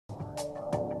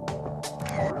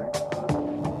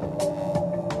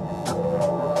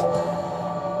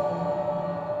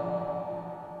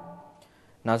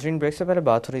नाज़रीन, ब्रेक से पहले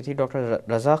बात हो रही थी डॉक्टर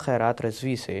रज़ा खैरात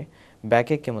रिजवी से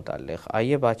बैकएक के मुताल्लिक़।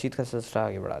 आइए बातचीत का सिलसिला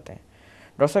आगे बढ़ाते हैं।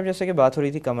 डॉक्टर साहब, जैसे कि बात हो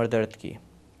रही थी कमर दर्द की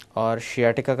और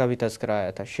शियाटिका का भी तज़किरा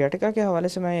आया था। शियाटिका के हवाले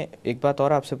से मैं एक बात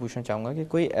और आपसे पूछना चाहूँगा कि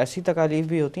कोई ऐसी तकालीफ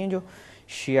भी होती हैं जो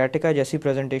शियाटिका जैसी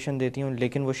प्रेजेंटेशन देती हूँ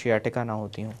लेकिन वो शियाटिका ना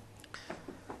होती हूँ?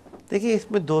 देखिए,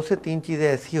 इसमें 2 से 3 चीज़ें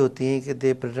ऐसी होती हैं कि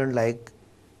दे प्रेजेंट लाइक,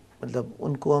 मतलब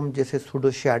उनको हम जैसे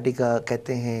सूडो शियाटिका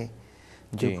कहते हैं,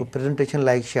 जो प्रेजेंटेशन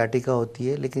लाइक शियाटिका होती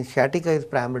है। लेकिन sciatica is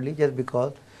primarily just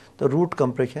because the root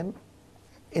compression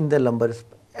in the lumbar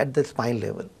at the spine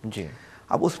level. जी।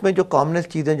 अब उसमें जो कॉमनेस्ट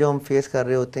चीज़ें जो हम फेस कर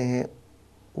रहे होते हैं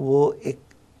वो एक,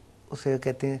 उसे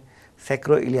कहते हैं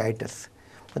सैक्रोइलियाइटिस,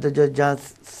 मतलब जो जहाँ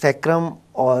सैक्रम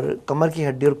और कमर की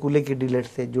हड्डी और कूल्हे की हड्डी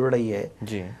से जुड़ रही है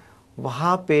जी,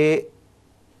 वहाँ पे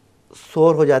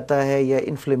सोर हो जाता है या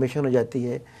इन्फ्लेमेशन हो जाती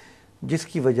है,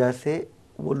 जिसकी वजह से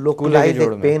वो लोकलाइज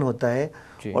एक पेन होता है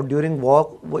और ड्यूरिंग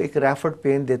वॉक वो एक रैफर्ड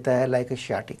पेन देता है लाइक ए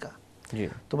शियाटिका। जी।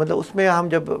 तो मतलब उसमें हम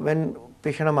जब व्हेन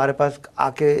पेशेंट हमारे पास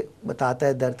आके बताता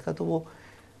है दर्द का, तो वो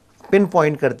पिन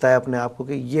पॉइंट करता है अपने आप को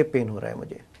कि ये पेन हो रहा है,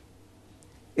 मुझे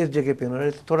इस जगह पेन हो रहा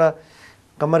है। थोड़ा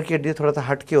कमर की हड्डी थोड़ा सा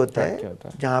हट के होता है,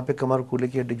 जहाँ पे कमर कूल्हे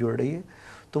की हड्डी जुड़ रही है,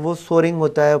 तो वो सोरिंग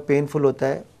होता है, पेनफुल होता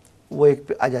है, वो एक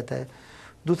पे आ जाता है।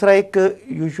 दूसरा एक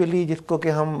यूजुअली जिसको कि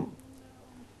हम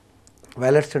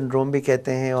वेलर सिंड्रोम भी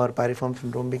कहते हैं और पायरिफॉर्म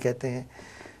सिंड्रोम भी कहते हैं,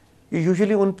 ये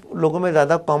यूजुअली उन लोगों में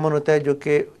ज़्यादा कॉमन होता है जो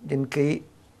कि जिनकी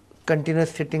कंटिन्यूस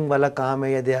सिटिंग वाला काम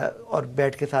है, या दे और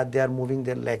बेड के साथ they are moving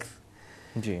there legs.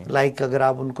 Ji. Like अगर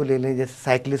आप उनको ले लें, जैसे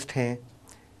साइकिलिस्ट हैं,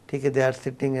 ठीक है, they are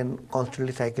sitting and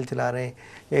constantly cycle चला रहे हैं,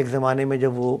 या एक ज़माने में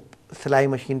जब वो सिलाई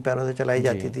मशीन पैरों से चलाई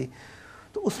जाती थी,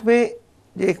 तो उसमें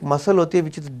जो एक मसल होती है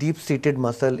which is deep seated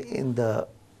muscle in the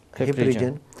hip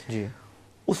reason,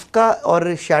 उसका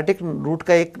और शियाटिक रूट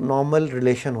का एक नॉर्मल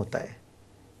रिलेशन होता है।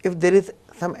 If there is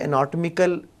some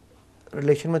anatomical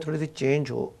relation में थोड़ी सी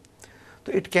चेंज हो,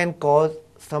 तो it can cause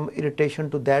some irritation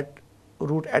to that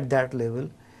root at that level,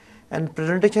 and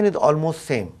presentation is almost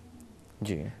same.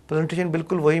 Ji, presentation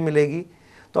बिल्कुल वही मिलेगी।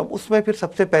 तो अब उसमें फिर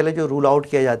सबसे पहले जो रूल आउट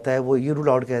किया जाता है वो ये रूल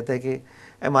आउट किया जाता है कि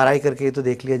MRI करके ये तो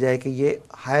देख लिया जाए कि ये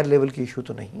हायर लेवल की इशू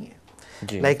तो नहीं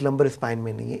है, लाइक लंबर स्पाइन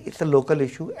में नहीं है, it's a local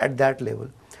issue at that level.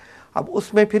 अब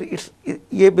उसमें फिर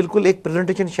ये बिल्कुल एक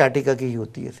प्रेजेंटेशन शियाटिका की ही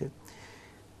होती है। सिर्फ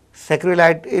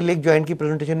सैक्रोइलियाक जॉइंट की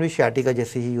प्रेजेंटेशन भी शियाटिका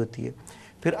जैसी ही होती है।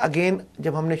 फिर अगेन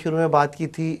जब हमने शुरू में बात की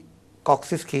थी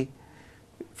कॉक्सिस की,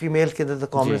 फीमेल्स के द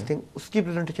कॉमनेस्ट थिंग, उसकी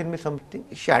प्रेजेंटेशन में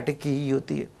समथिंग शियाटिक की ही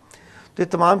होती है। तो ये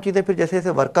तमाम चीज़ें फिर जैसे जैसे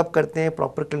वर्कअप करते हैं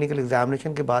प्रॉपर क्लिनिकल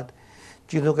एग्जामिनेशन के बाद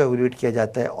चीज़ों का एवेल्यूएट किया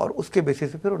जाता है और उसके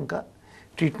बेसिस पे फिर उनका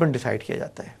ट्रीटमेंट डिसाइड किया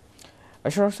जाता है।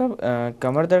 अच्छा डॉक्टर साहब,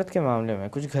 कमर दर्द के मामले में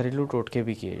कुछ घरेलू टोटके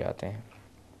भी किए जाते हैं।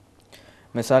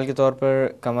 मिसाल के तौर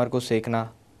पर कमर को सेकना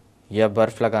या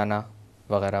बर्फ़ लगाना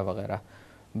वगैरह वगैरह।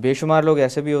 बेशुमार लोग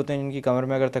ऐसे भी होते हैं जिनकी कमर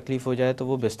में अगर तकलीफ़ हो जाए तो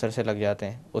वो बिस्तर से लग जाते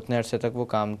हैं, उतने अरसे तक वो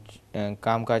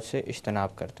कामकाज से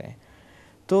इज्तनाब करते हैं।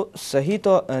 तो सही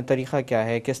तो तरीक़ा क्या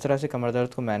है, किस तरह से कमर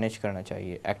दर्द को मैनेज करना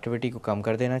चाहिए? एक्टिविटी को कम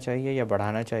कर देना चाहिए या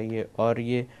बढ़ाना चाहिए? और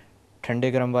ये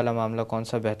ठंडे गर्म वाला मामला कौन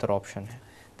सा बेहतर ऑप्शन है?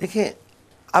 देखिए,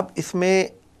 अब इसमें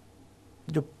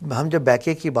जो हम जब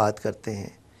बैकएक की बात करते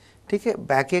हैं, ठीक है,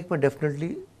 बैकएक में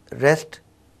डेफिनेटली रेस्ट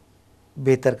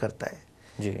बेहतर करता है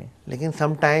जी। लेकिन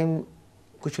सम टाइम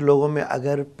कुछ लोगों में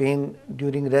अगर पेन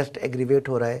ड्यूरिंग रेस्ट एग्रीवेट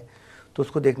हो रहा है तो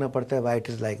उसको देखना पड़ता है why it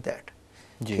is like that.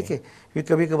 ठीक है, क्योंकि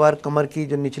कभी कभार कमर की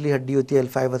जो निचली हड्डी होती है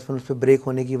L5S1, उस पर ब्रेक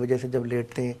होने की वजह से जब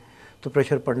लेटते हैं तो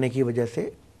प्रेशर पड़ने की वजह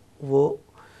से वो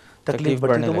तकलीफ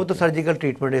बढ़ती है, तो वो तो सर्जिकल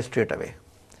ट्रीटमेंट है स्ट्रेट अवे,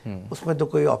 उसमें तो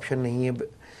कोई ऑप्शन नहीं है।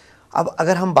 अब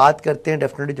अगर हम बात करते हैं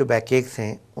डेफिनेटली जो बैकएक्स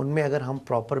हैं उनमें अगर हम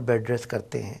प्रॉपर बेड रेस्ट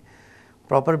करते हैं,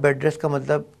 प्रॉपर बेड रेस्ट का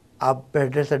मतलब आप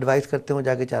बेड रेस्ट एडवाइस करते हो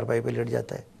जाके चारपाई पे लेट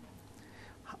जाता है।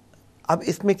 अब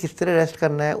इसमें किस तरह रेस्ट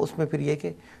करना है, उसमें फिर ये कि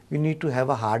you need to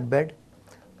have a hard bed,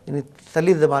 यानी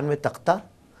सलील ज़बान में तख्ता,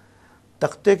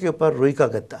 तख्ते के ऊपर रुई का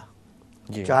गद्दा,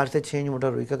 4 से 6 इंच मोटा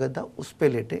रुई का गद्दा, उस पर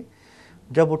लेटे,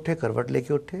 जब उठे करवट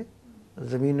लेके उठे,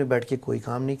 ज़मीन में बैठ के कोई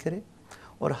काम नहीं करे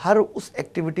और हर उस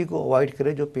एक्टिविटी को अवॉइड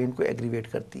करे जो पेन को एग्रीवेट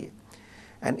करती है।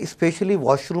 एंड स्पेशली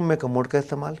वॉशरूम में कमोड का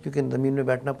इस्तेमाल, क्योंकि ज़मीन में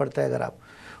बैठना पड़ता है अगर आप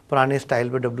पुराने स्टाइल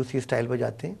पे WC स्टाइल पे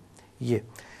जाते हैं। ये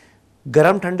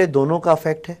गरम ठंडे दोनों का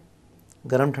अफेक्ट है,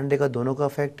 गरम ठंडे का दोनों का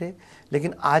अफेक्ट है,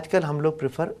 लेकिन आजकल हम लोग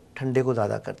प्रेफर ठंडे को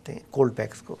ज़्यादा करते हैं, कोल्ड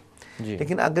पैक्स को।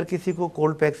 लेकिन अगर किसी को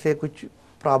कोल्ड पैक से कुछ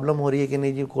प्रॉब्लम हो रही है कि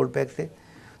नहीं जी कोल्ड पैक से,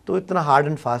 तो इतना हार्ड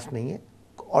एंड फास्ट नहीं है,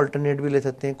 ऑल्टरनेट भी ले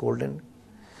सकते हैं कोल्ड एंड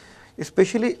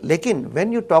स्पेशली। लेकिन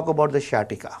when you talk about the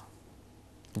sciatica,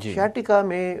 sciatica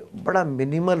में बड़ा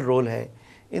मिनिमल रोल है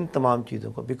इन तमाम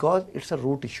चीज़ों को, because it's a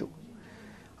root issue.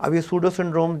 अब ये सूडो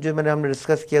सिंड्रोम जो हमने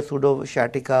डिस्कस किया, सूडो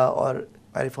शियाटिका और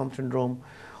पायरिफॉर्म सिंड्रोम,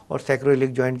 और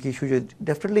सैक्रोइलिक जॉइंट की इशू जो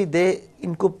डेफिनेटली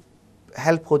इनको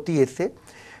हेल्प होती है इससे,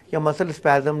 या मसल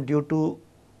स्पैज़म ड्यू टू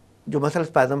जो मसल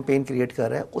स्पैज़म पेन क्रिएट कर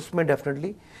रहा है उसमें डेफिनेटली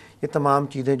ये तमाम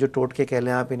चीज़ें जो टोटके कह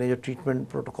लें आप, इन्हें जो ट्रीटमेंट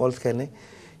प्रोटोकॉल्स कह लें,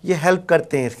 ये हेल्प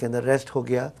करते हैं इसके अंदर। रेस्ट हो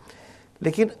गया,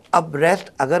 लेकिन अब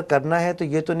रेस्ट अगर करना है तो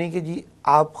ये तो नहीं कि जी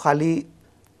आप खाली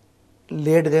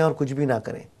लेट गए और कुछ भी ना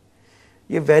करें।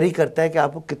 ये वेरी करता है कि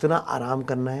आपको कितना आराम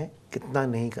करना है, कितना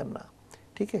नहीं करना,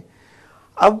 ठीक है।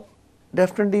 अब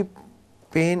डेफिनेटली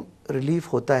पेन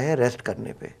रिलीफ होता है रेस्ट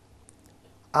करने पे।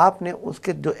 आपने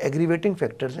उसके जो एग्रीवेटिंग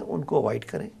फैक्टर्स हैं उनको अवॉइड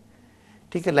करें,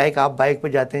 ठीक है। लाइक आप बाइक पे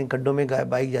जाते हैं, गड्ढों में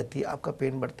बाइक जाती है, आपका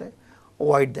पेन बढ़ता है,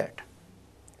 avoid that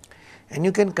and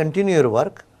you can continue your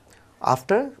work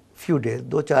after few days.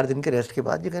 2-4 दिन के रेस्ट के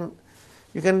बाद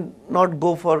you can not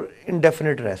go for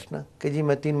indefinite rest ना, कि जी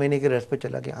मैं 3 महीने के रेस्ट पे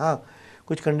चला गया। हाँ,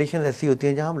 कुछ कंडीशन ऐसी होती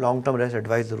हैं जहाँ हम लॉन्ग टर्म रेस्ट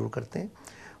एडवाइस ज़रूर करते हैं,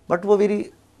 बट वो मेरी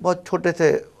बहुत छोटे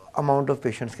से अमाउंट ऑफ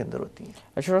पेशेंट्स के अंदर होती हैं।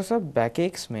 अच्छा डॉक्टर साहब, बैक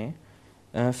एक्स में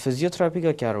फिजियोथेरेपी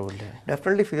का क्या रोल है?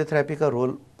 डेफिनेटली फिजियोथेरेपी का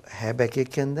रोल है बैक एक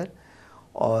के अंदर,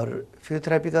 और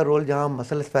फिजियोथेरेपी का रोल जहाँ हम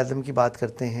मसल स्पैज़म की बात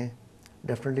करते हैं,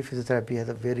 definitely physiotherapy has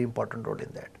a very important role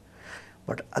in that.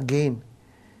 But again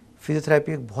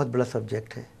physiotherapy एक बहुत बड़ा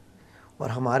सब्जेक्ट है, और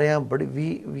हमारे यहाँ बड़ी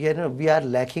we are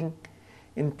lacking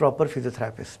in proper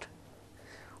physiotherapist.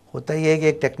 होता ही है कि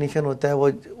एक टेक्नीशियन होता है,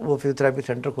 वो फिजियोथेरेपी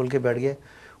सेंटर खोल के बैठ गया,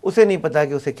 उसे नहीं पता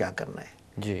कि उसे क्या करना है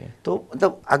जी। तो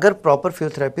मतलब अगर प्रॉपर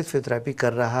फिजियोथेरेपिस्ट फिजियोथेरेपी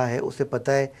कर रहा है, उसे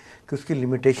पता है कि उसकी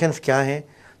लिमिटेशंस क्या हैं,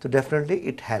 तो डेफिनेटली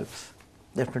इट हेल्प्स।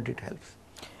 अच्छा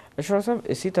डॉक्टर साहब,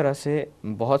 इसी तरह से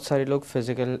बहुत सारे लोग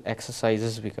फिज़िकल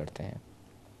एक्सरसाइजेस भी करते हैं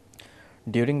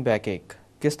ड्यूरिंग बैक एक।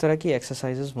 किस तरह की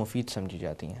एक्सरसाइजेस मुफीद समझी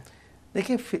जाती हैं?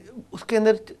 देखिए, उसके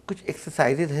अंदर कुछ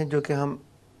एक्सरसाइजेज हैं जो कि हम,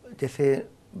 जैसे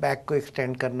बैक को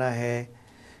एक्सटेंड करना है,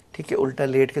 ठीक है, उल्टा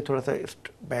लेट के थोड़ा सा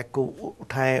बैक को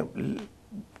उठाएं,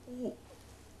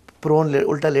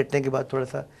 उल्टा लेटने के बाद थोड़ा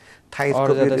सा थाइस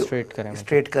को भी स्ट्रेट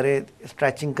करें,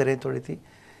 स्ट्रेचिंग करें, थोड़ी सी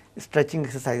स्ट्रेचिंग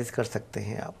एक्सरसाइज कर सकते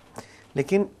हैं आप।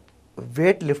 लेकिन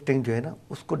वेट लिफ्टिंग जो है ना,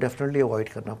 उसको डेफिनेटली अवॉइड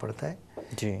करना पड़ता है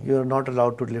जी। You are not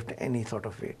allowed to lift any sort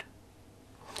of weight.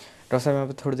 Doctor साहब, यहाँ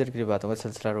पर थोड़ी देर के लिए बातों का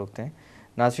सिलसिला रोकते हैं।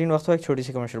 नाज़रीन, वक्त एक छोटी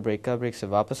सी कमर्शियल ब्रेक का। ब्रेक से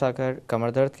वापस आकर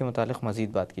कमर दर्द के मुतालिक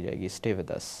मज़ीद बात की जाएगी। Stay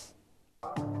with us.